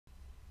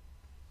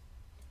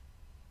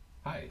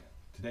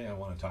Today I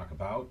want to talk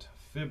about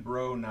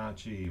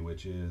Fibronacci,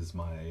 which is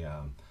my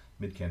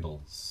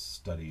mid-candle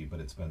study, but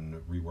it's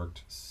been reworked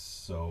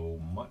so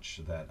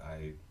much that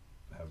I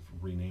have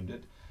renamed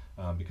it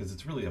because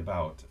it's really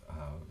about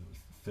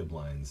fib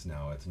lines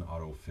now. It's an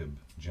auto fib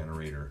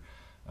generator.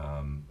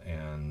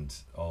 And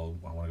I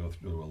want to go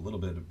through a little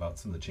bit about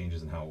some of the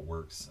changes and how it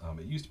works.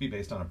 It used to be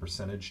based on a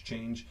percentage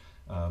change,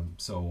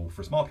 so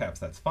for small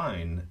caps that's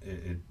fine.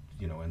 It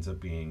ends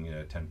up being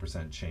a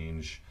 10%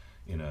 change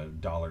in a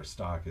dollar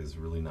stock is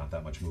really not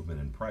that much movement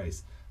in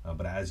price.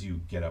 But as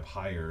you get up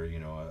higher,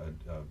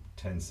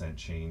 a 10-cent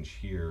change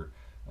here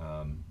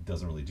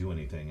doesn't really do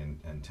anything,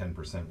 and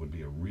 10% would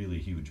be a really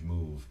huge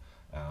move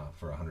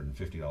for a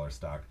 $150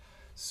 stock.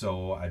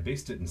 So I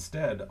based it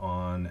instead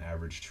on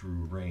average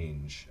true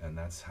range, and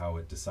that's how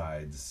it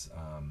decides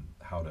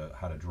how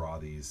to draw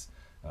these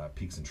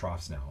peaks and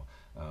troughs now.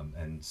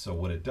 And so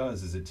what it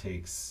does is it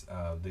takes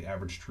the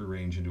average true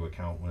range into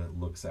account when it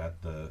looks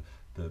at the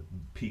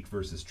peak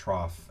versus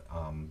trough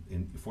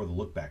for the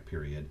look back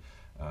period,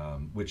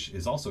 which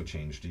is also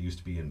changed. It used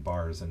to be in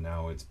bars, and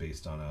now it's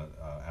based on a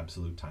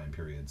absolute time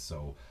period,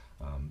 so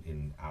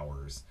in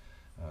hours.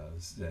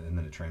 And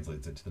then it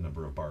translates it to the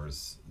number of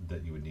bars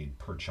that you would need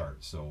per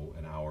chart. So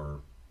an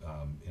hour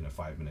in a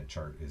 5-minute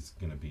chart is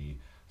going to be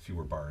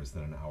fewer bars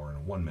than an hour in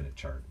a 1-minute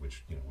chart,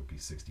 which would be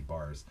 60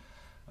 bars.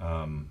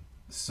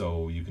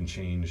 So you can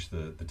change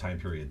the time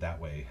period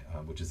that way,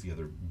 which is the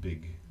other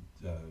big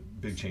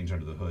change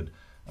under the hood.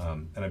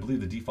 And I believe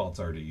the defaults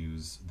are to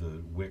use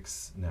the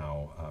wicks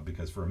now,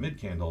 because for a mid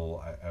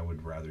candle I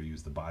would rather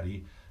use the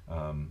body.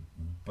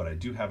 But I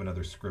do have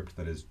another script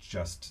that is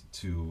just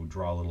to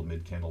draw little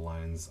mid candle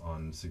lines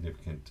on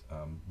significant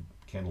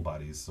candle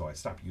bodies. So I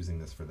stopped using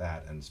this for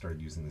that and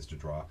started using this to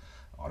draw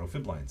auto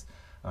fib lines.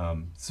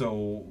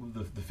 So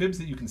the fibs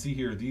that you can see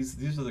here,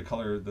 these are the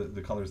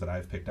colors that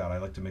I've picked out. I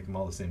like to make them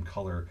all the same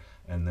color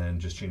and then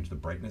just change the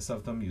brightness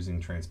of them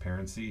using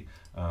transparency,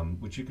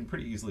 which you can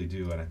pretty easily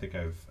do. And I think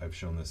I've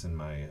shown this in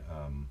my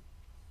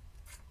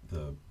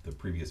the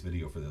previous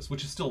video for this,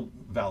 which is still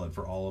valid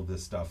for all of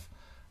this stuff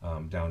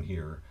down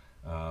here.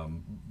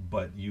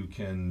 But you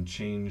can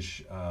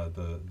change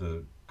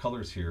the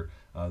colors here.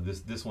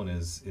 This one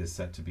is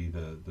set to be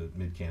the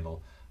mid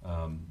candle.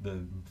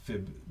 The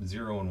fib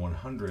 0 and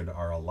 100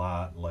 are a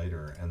lot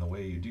lighter, and the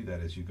way you do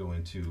that is you go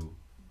into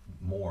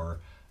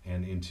more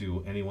and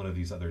into any one of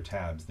these other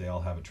tabs. They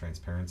all have a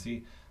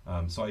transparency.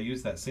 So I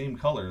use that same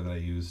color that I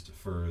used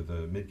for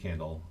the mid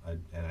candle,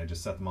 and I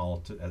just set them all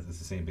to as the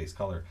same base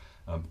color.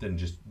 Then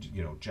just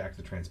jack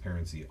the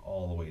transparency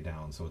all the way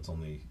down so it's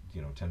only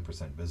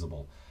 10%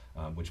 visible,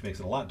 which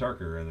makes it a lot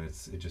darker, and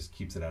it just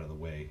keeps it out of the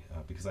way,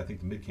 because I think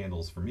the mid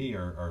candles for me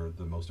are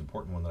the most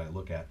important one that I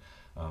look at.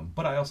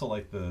 But I also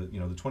like the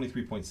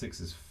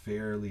 23.6 is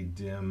fairly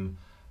dim,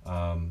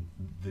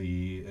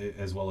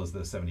 as well as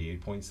the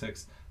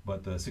 78.6,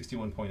 but the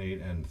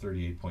 61.8 and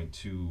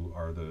 38.2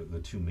 are the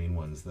two main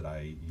ones that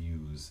I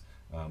use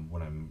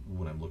when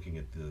I'm looking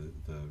at the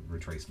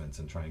retracements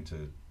and trying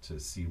to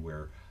see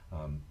where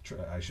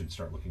I should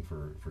start looking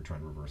for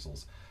trend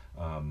reversals.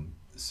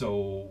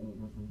 So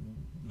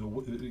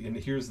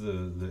here's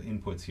the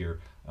inputs here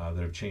that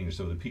have changed.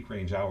 So the peak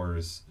range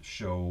hours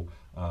show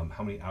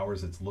how many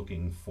hours it's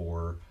looking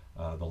for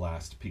the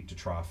last peak to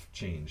trough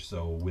change.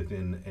 So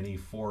within any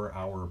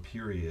 4-hour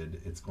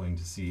period, it's going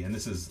to see, and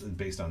this is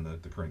based on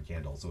the current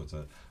candle, so it's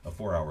a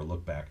 4-hour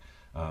look back.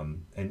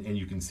 And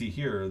you can see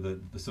here that,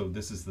 so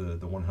this is the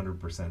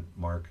 100%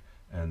 mark,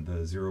 and the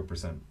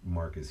 0%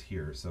 mark is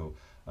here. So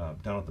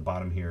down at the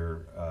bottom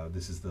here,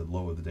 this is the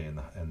low of the day,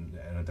 and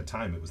at the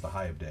time it was the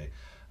high of day,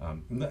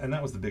 and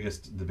that was the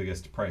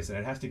biggest price, and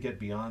it has to get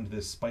beyond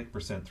this spike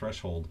percent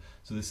threshold.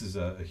 So this is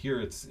here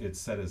it's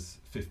set as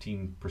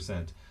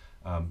 15%,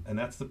 and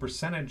that's the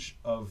percentage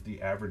of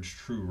the average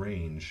true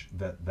range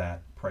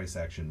that price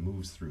action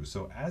moves through.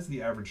 So as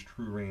the average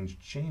true range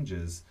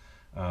changes,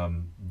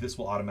 this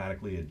will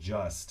automatically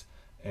adjust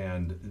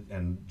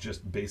and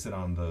just base it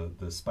on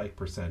the spike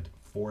percent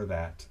for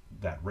that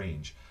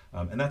range.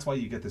 And that's why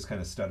you get this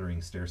kind of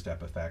stuttering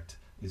stair-step effect,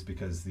 is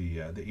because the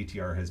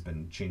ATR has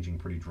been changing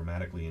pretty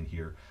dramatically in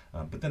here,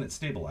 but then it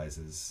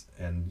stabilizes,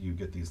 and you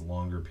get these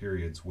longer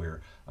periods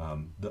where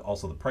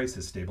also the price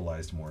has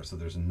stabilized more, so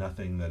there's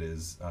nothing that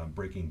is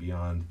breaking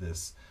beyond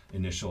this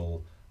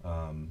initial,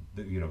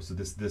 so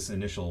this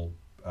initial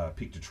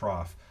peak to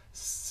trough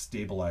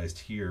stabilized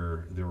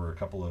here. There were a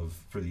couple of,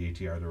 for the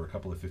ATR, there were a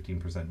couple of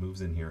 15%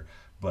 moves in here,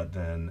 but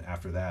then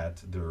after that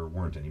there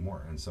weren't any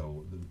more. And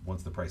so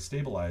once the price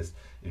stabilized,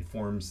 it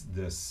forms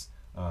this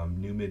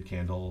new mid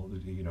candle,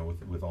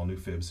 with all new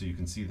fibs. So you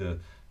can see the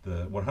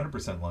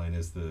 100% line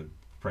is the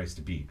price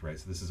to beat, right?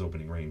 So this is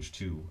opening range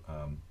 2,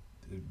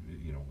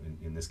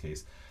 in this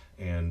case.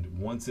 And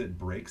once it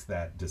breaks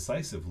that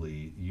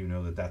decisively,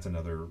 that's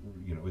another,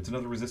 it's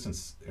another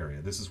resistance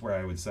area. This is where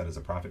I would set as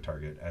a profit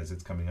target as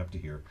it's coming up to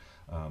here.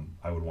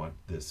 I would want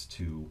this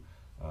to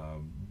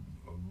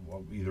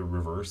either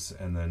reverse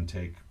and then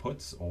take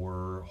puts,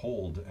 or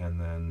hold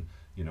and then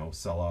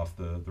sell off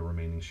the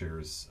remaining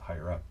shares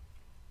higher up.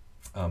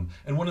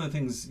 And one of the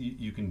things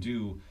you can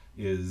do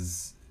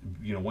is,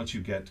 once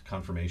you get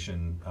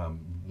confirmation,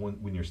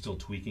 when you're still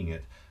tweaking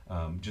it,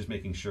 just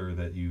making sure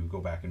that you go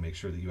back and make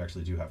sure that you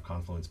actually do have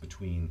confluence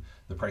between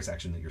the price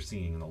action that you're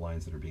seeing and the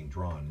lines that are being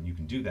drawn. And you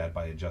can do that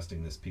by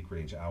adjusting this peak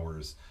range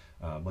hours.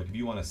 Like if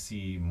you want to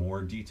see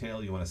more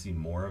detail, you want to see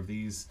more of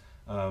these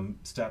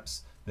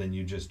steps, then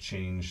you just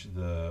change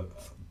the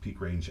peak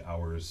range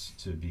hours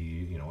to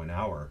be, an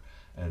hour.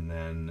 And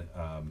then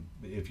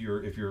if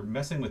you're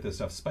messing with this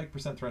stuff, spike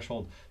percent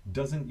threshold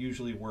doesn't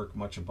usually work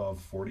much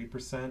above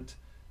 40%.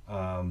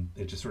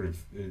 It just sort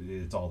of,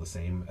 it's all the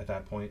same at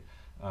that point.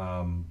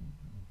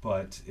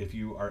 But if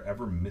you are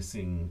ever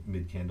missing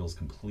mid candles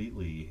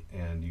completely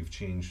and you've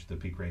changed the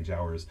peak range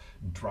hours,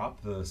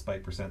 drop the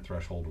spike percent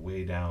threshold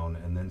way down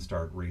and then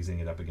start raising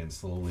it up again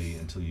slowly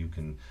until you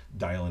can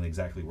dial in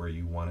exactly where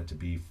you want it to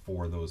be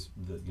for those,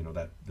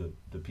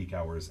 the peak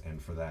hours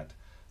and for that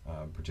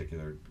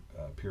particular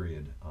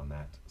period on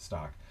that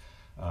stock.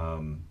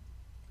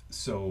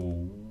 So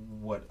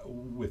what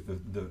with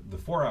the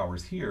 4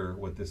 hours here,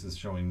 what this is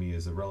showing me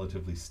is a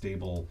relatively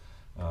stable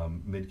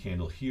mid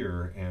candle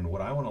here, and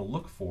what I want to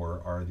look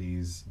for are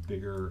these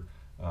bigger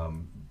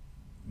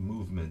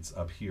movements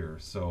up here.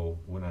 So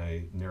when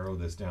I narrow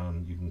this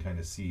down, you can kind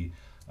of see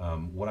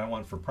what I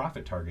want for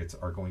profit targets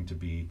are going to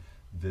be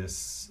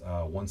this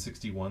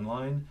 161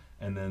 line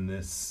and then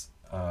this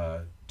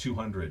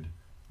 200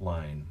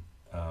 line.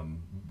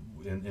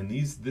 And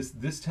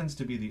this tends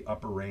to be the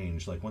upper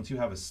range. Like once you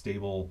have a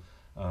stable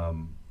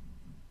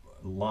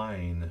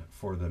line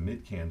for the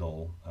mid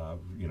candle,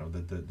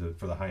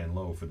 for the high and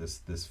low for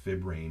this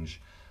fib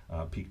range,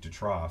 peak to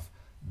trough,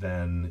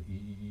 then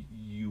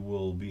you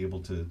will be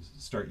able to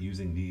start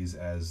using these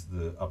as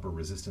the upper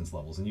resistance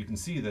levels. And you can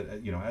see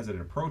that as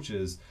it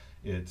approaches,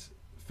 it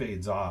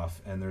fades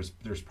off, and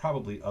there's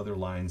probably other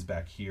lines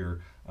back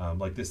here,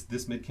 like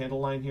this mid candle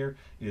line here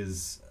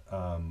is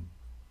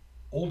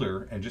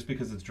older, and just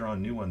because it's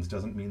drawn new ones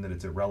doesn't mean that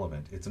it's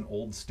irrelevant. It's an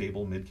old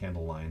stable mid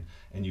candle line,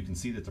 and you can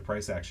see that the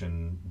price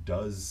action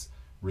does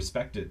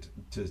respect it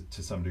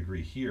to some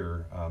degree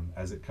here.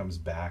 As it comes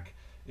back,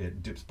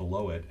 it dips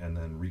below it and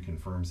then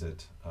reconfirms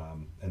it,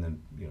 and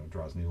then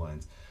draws new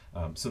lines.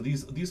 So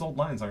these old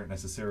lines aren't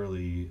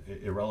necessarily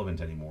irrelevant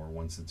anymore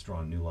once it's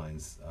drawn new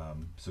lines.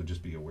 So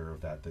just be aware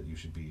of that you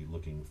should be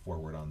looking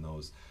forward on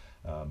those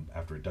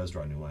after it does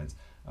draw new lines.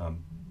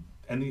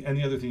 And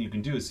the other thing you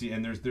can do is see,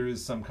 and there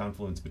is some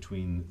confluence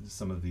between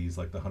some of these,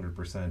 like the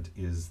 100%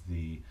 is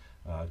the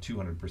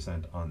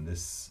 200% on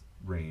this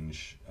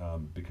range,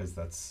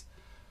 because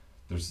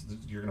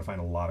you're going to find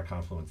a lot of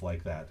confluence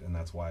like that, and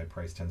that's why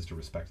price tends to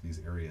respect these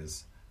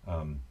areas.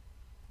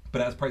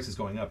 But as price is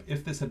going up,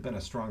 if this had been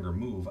a stronger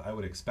move, I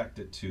would expect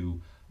it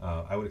to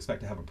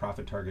have a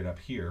profit target up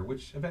here,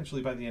 which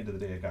eventually by the end of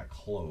the day it got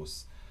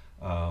close.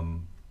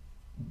 And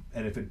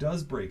if it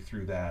does break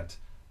through that,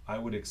 I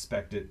would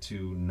expect it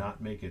to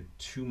not make it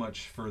too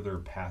much further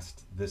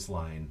past this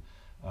line,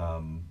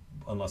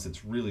 unless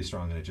it's really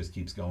strong and it just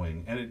keeps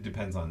going. And it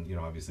depends on,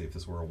 obviously if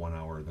this were a 1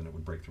 hour, then it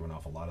would break through an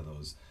awful lot of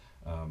those.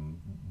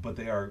 But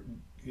they are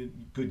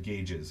good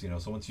gauges,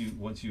 so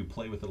once you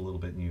play with it a little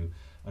bit and you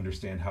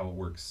understand how it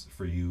works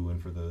for you and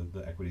for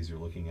the equities you're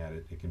looking at,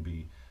 it can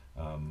be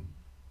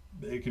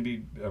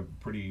a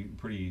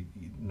pretty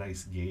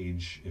nice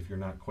gauge if you're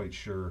not quite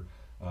sure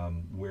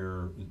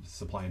where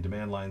supply and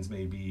demand lines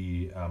may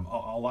be.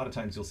 A lot of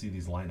times you'll see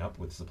these line up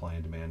with supply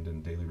and demand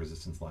and daily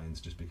resistance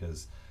lines, just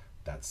because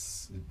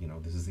that's,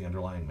 this is the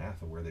underlying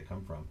math of where they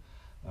come from,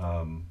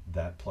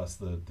 that plus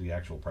the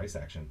actual price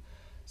action.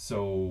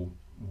 So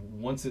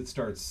once it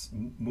starts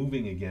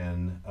moving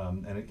again,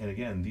 and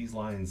again, these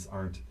lines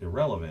aren't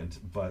irrelevant,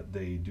 but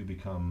they do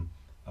become,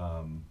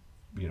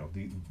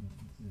 the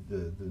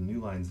new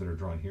lines that are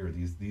drawn here,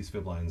 these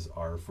fib lines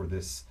are for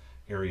this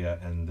area,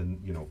 and then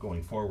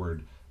going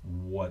forward,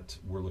 what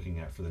we're looking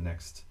at for the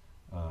next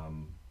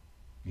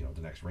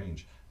the next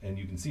range. And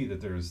you can see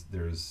that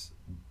there's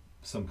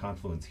some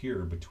confluence here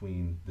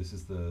between, this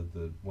is the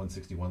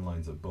 161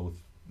 lines of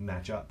both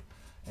match up,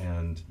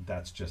 and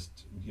that's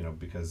just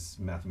because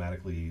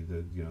mathematically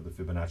the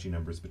Fibonacci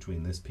numbers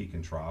between this peak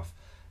and trough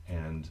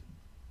and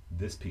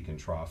this peak and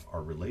trough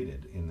are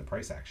related in the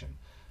price action.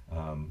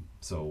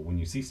 So when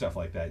you see stuff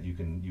like that, you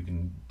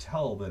can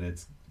tell that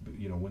it's,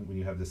 when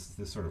you have this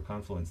sort of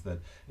confluence, that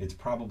it's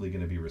probably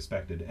going to be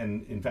respected.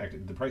 And in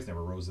fact, the price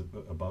never rose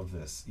above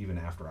this even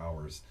after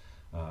hours,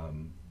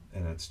 and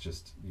that's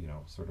just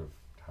sort of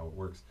how it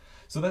works.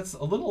 So that's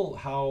a little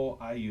how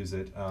I use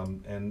it,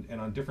 and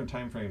on different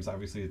time frames,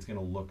 obviously it's going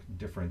to look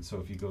different. So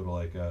if you go to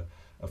like a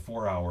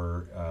 4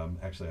 hour,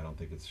 actually I don't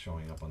think it's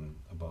showing up on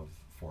above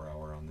 4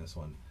 hour on this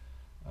one.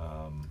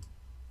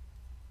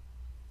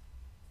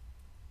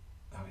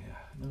 Oh yeah,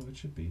 no, it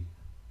should be.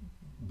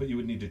 But you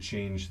would need to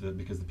change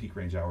because the peak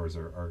range hours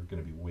are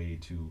going to be way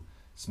too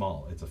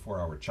small. It's a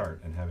 4 hour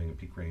chart, and having a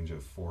peak range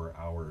of 4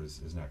 hours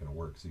is not going to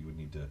work. So you would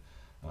need to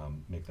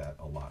make that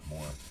a lot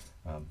more.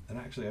 And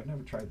actually, I've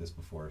never tried this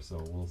before,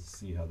 so we'll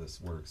see how this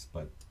works.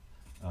 But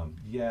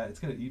Yeah,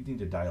 you need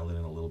to dial it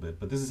in a little bit,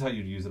 but this is how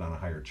you'd use it on a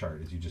higher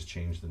chart, is you just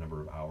change the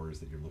number of hours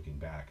that you're looking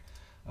back.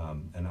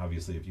 And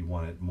obviously if you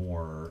want it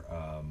more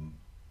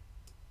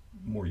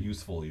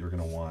useful, you're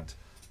going to want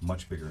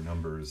much bigger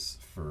numbers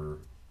for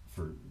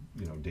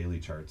daily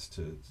charts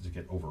to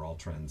get overall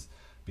trends,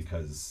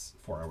 because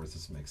 4 hours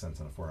doesn't make sense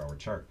on a 4-hour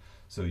chart.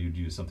 So you'd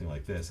use something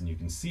like this, and you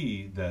can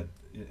see that,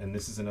 and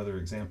this is another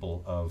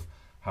example of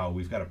how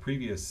we've got a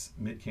previous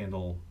mid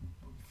candle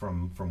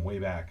from way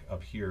back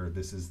up here.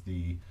 This is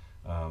the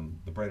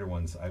brighter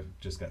ones I've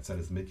just got set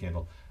as the mid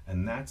candle,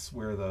 and that's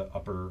where the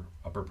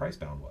upper price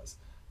bound was,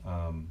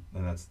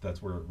 and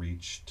that's where it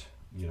reached,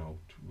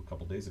 a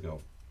couple days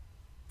ago.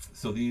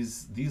 So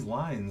these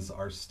lines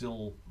are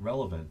still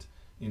relevant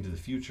into the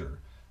future,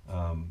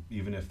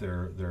 even if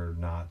they're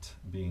not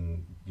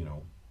being,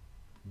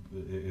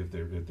 if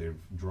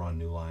they've drawn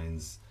new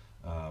lines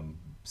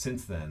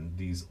since then.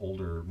 These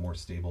older, more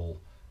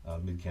stable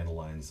mid candle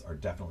lines are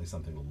definitely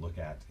something to look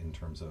at in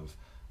terms of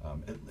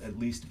at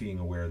least being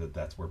aware that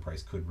that's where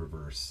price could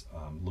reverse,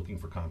 looking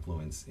for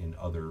confluence in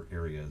other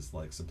areas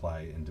like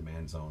supply and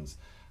demand zones,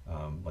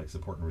 like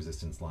support and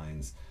resistance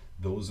lines.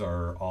 Those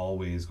are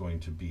always going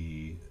to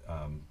be,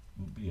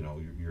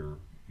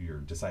 your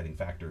deciding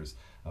factors.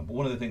 But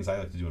one of the things I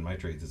like to do in my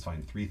trades is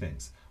find three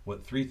things.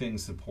 What three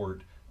things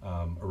support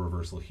a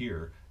reversal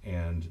here?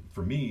 And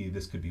for me,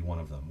 this could be one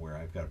of them, where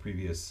I've got a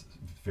previous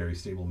very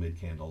stable mid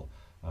candle.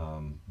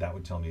 That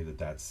would tell me that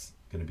that's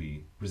going to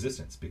be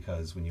resistance,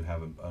 because when you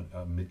have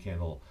a mid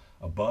candle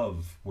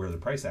above where the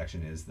price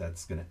action is,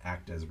 that's going to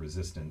act as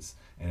resistance,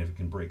 and if it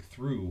can break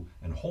through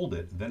and hold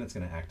it, then it's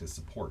going to act as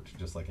support,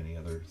 just like any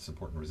other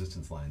support and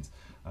resistance lines.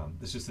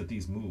 It's just that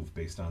these move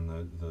based on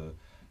the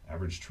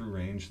average true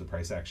range, the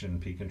price action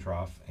peak and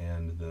trough,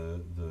 and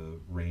the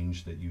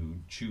range that you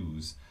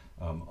choose,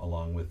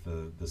 along with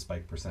the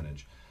spike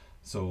percentage.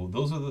 So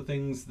those are the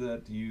things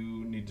that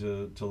you need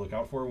to look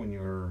out for when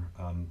you're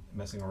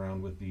messing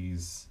around with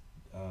these,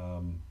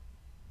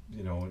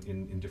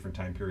 in different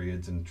time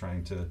periods, and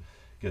trying to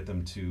get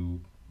them to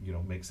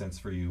make sense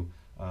for you.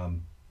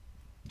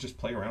 Just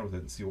play around with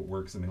it and see what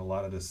works. I mean, a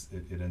lot of this,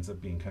 it ends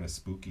up being kind of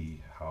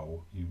spooky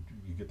how you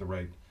get the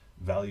right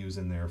values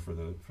in there for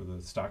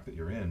the stock that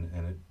you're in,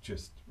 and it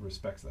just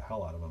respects the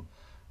hell out of them.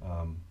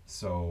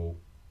 So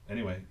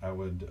anyway, I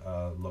would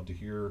love to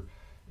hear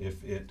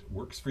if it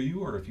works for you,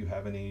 or if you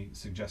have any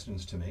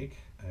suggestions to make,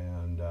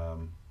 and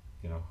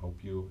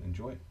hope you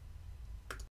enjoy.